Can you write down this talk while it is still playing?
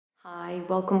Hi,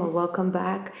 welcome or welcome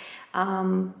back.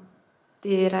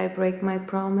 Did I break my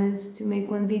promise to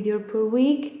make one video per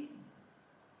week?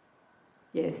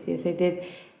 Yes, I did.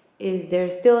 Is there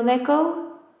still an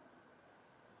echo?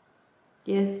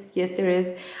 Yes, there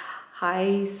is.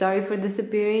 Hi, sorry for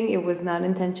disappearing. It was not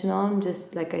intentional.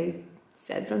 Just like I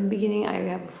said from the beginning, I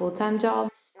have a full-time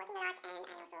job. Working a lot, and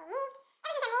I also moved.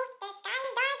 Ever since I moved, the sky is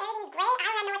dark, everything's gray. I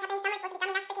don't know what's happening. Summer's supposed to be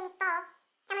coming, not freaking fall.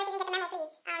 Summer, if you can get the memo, please.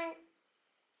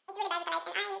 It's really bad with the light,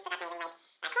 and I forgot my ring light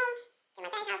back home to my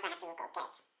parents' house, so I have to go get it.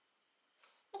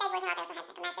 Besides working out, I also had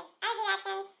like a massive allergy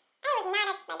reaction. I was not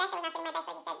at my best, I was not feeling my best,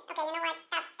 so I just said, okay, you know what,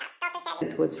 stop. Doctor said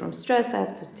it was from stress. I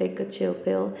have to take a chill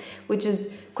pill, which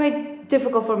is quite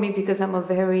difficult for me because I'm a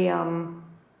very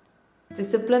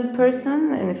disciplined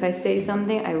person, and if I say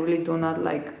something, I really do not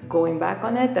like going back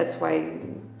on it. That's why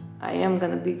I am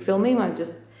gonna be filming. I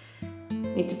just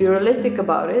need to be realistic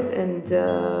about it and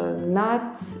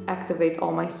not activate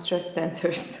all my stress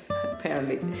centers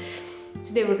apparently.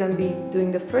 Today we're gonna be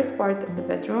doing the first part of the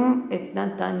bedroom. It's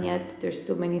not done yet. There's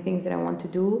still many things that I want to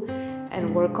do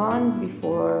and work on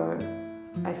before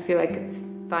I feel like it's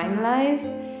finalized,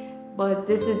 but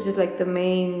this is just like the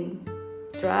main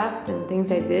draft and things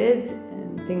I did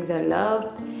and things I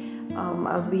loved.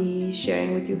 I'll be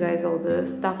sharing with you guys all the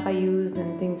stuff I used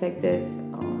and things like this,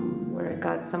 where I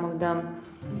got some of them,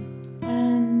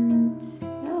 and yeah,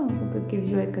 I hope it gives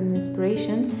you like an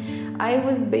inspiration. I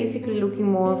was basically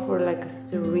looking more for like a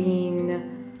serene,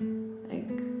 like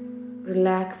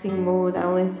relaxing mood. I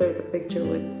only inserted a picture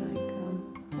with like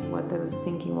what I was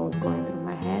thinking, what was going through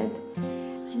my head,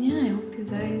 and yeah, I hope you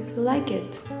guys will like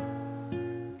it.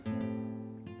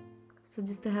 So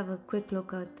just to have a quick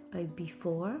look at a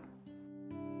before.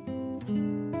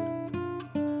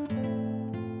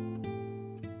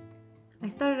 I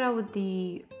started out with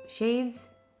the shades.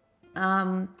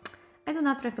 I do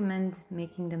not recommend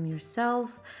making them yourself.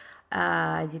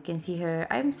 As you can see here,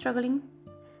 I'm struggling.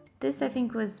 This I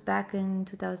think was back in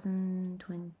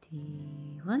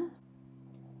 2021.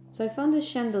 So I found this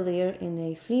chandelier in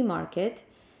a flea market.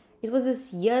 It was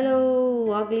this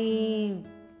yellow, ugly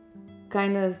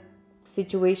kind of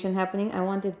situation happening. I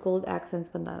wanted gold accents,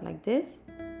 but not like this.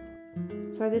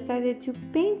 So I decided to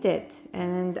paint it,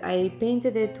 and I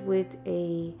painted it with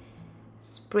a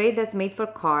spray that's made for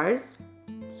cars,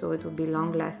 so it will be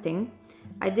long lasting.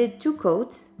 I did 2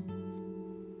 coats.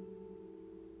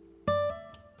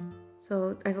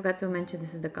 So I forgot to mention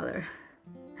this is the color.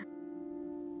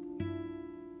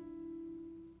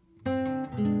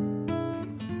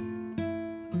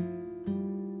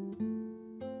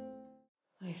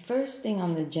 My first thing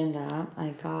on the agenda,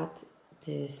 I got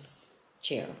this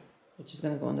chair, which is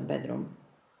gonna go in the bedroom.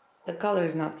 The color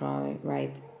is not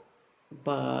right,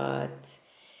 but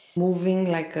moving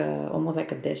like almost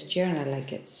like a desk chair, and I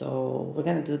like it. So we're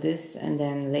gonna do this, and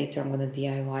then later I'm gonna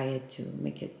DIY it to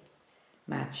make it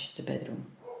match the bedroom.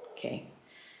 Okay,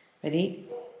 ready?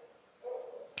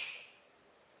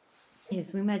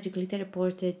 Yes, we magically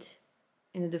teleported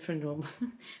in a different room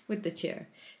with the chair.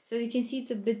 So you can see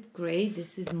it's a bit gray.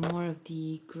 This is more of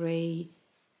the gray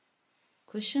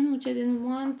cushion, which I didn't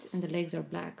want, and the legs are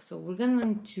black. So we're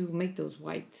going to make those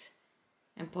white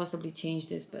and possibly change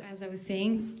this. But as I was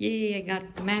saying, yay, I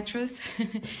got the mattress,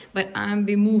 but I'll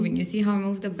be moving. You see how I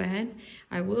moved the bed?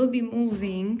 I will be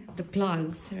moving the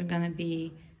plugs. They're gonna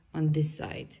be on this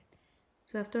side.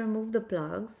 So after I moved the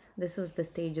plugs, this was the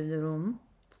stage of the room.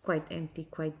 It's quite empty,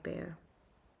 quite bare.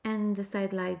 And the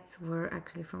side lights were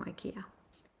actually from IKEA.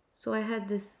 So I had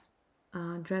this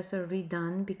dresser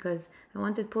redone because I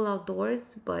wanted pull-out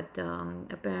doors, but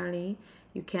apparently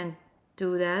you can't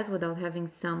do that without having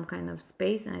some kind of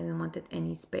space, and I didn't want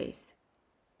any space.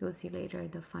 You'll see later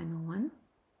the final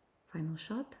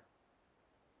shot.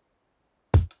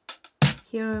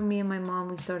 Here me and my mom,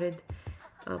 we started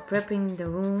prepping the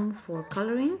room for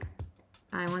coloring.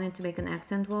 I wanted to make an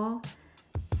accent wall.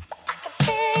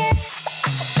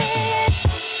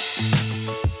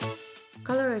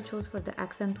 Color I chose for the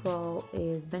accent wall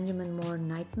is Benjamin Moore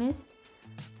Night Mist.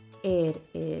 It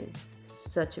is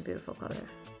such a beautiful color.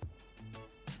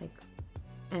 Like,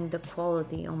 and the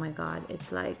quality, oh my god,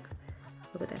 it's like,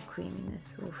 look at that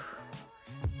creaminess. Oof.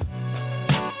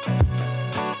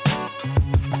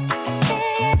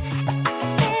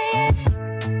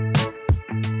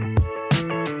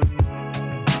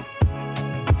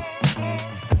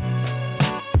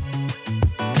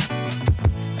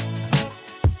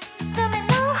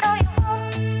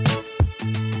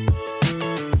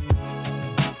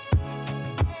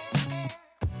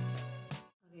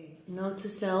 Note to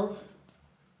self,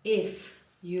 if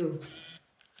you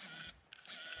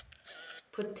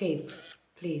put tape,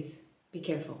 please be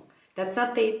careful. That's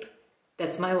not tape,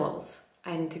 that's my walls.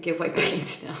 I need to get white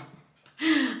paint now.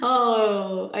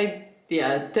 Oh,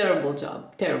 yeah, terrible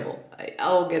job, terrible.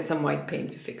 I'll get some white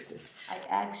paint to fix this. I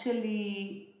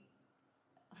actually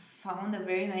found a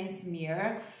very nice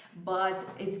mirror, but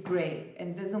it's gray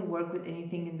and doesn't work with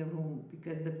anything in the room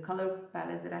because the color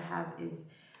palette that I have is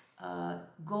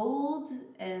gold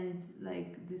and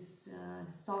like this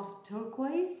soft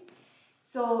turquoise.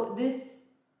 So this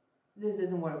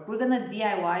doesn't work. We're gonna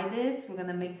DIY this. We're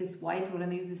gonna make this white. We're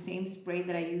gonna use the same spray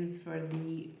that I use for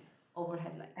the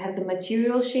overhead light. I have the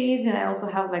material shades and I also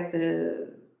have like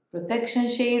the protection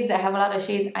shades. I have a lot of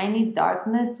shades. I need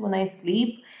darkness when I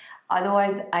sleep.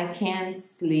 Otherwise, I can't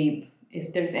sleep.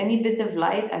 If there's any bit of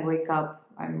light, I wake up.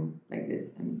 I'm like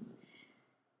this.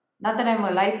 Not that I'm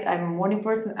a morning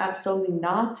person, absolutely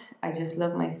not. I just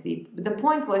love my sleep. But the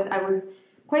point was, I was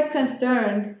quite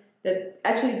concerned that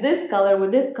actually this color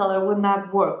with this color would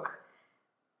not work.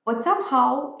 But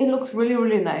somehow it looks really,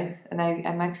 really nice. And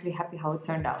I'm actually happy how it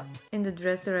turned out. In the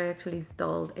dresser, I actually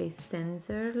installed a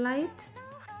sensor light.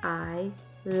 I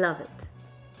love it.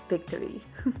 Victory.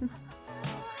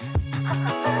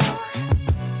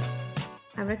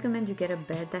 I recommend you get a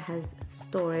bed that has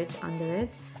storage under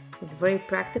it. It's very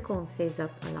practical and saves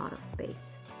up a lot of space.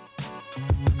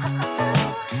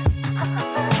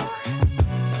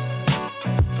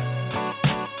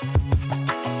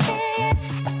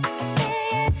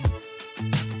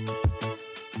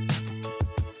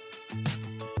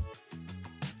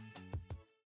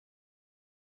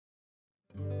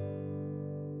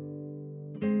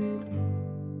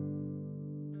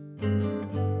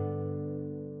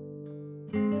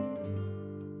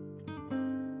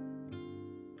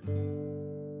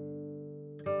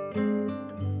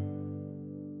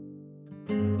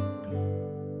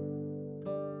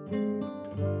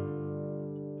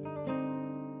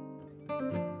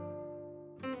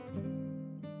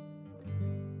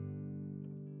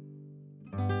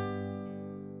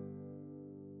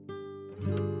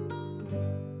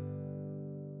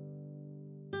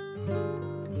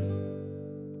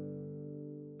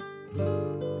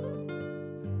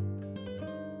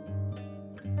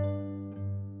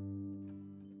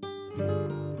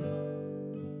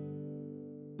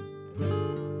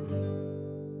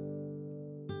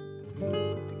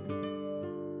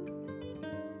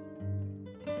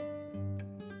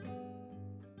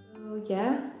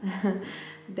 Yeah,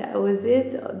 that was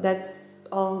it. That's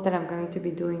all that I'm going to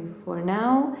be doing for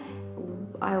now.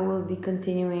 I will be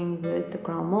continuing with the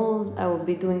crown mold. I will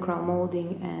be doing crown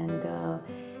molding and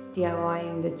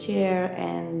DIYing the chair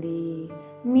and the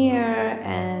mirror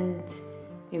and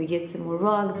maybe get some more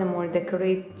rugs and more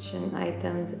decoration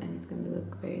items, and it's gonna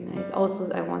look very nice.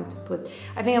 Also, I want to put,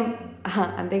 I think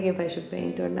I'm thinking if I should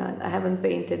paint or not. I haven't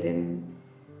painted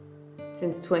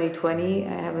since 2020. I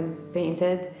haven't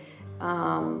painted.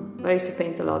 But I used to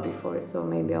paint a lot before, so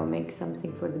maybe I'll make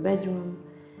something for the bedroom,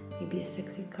 maybe a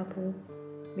sexy couple,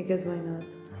 because why not?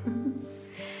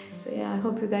 So yeah, I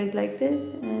hope you guys like this,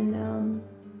 and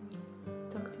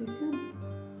talk to you soon.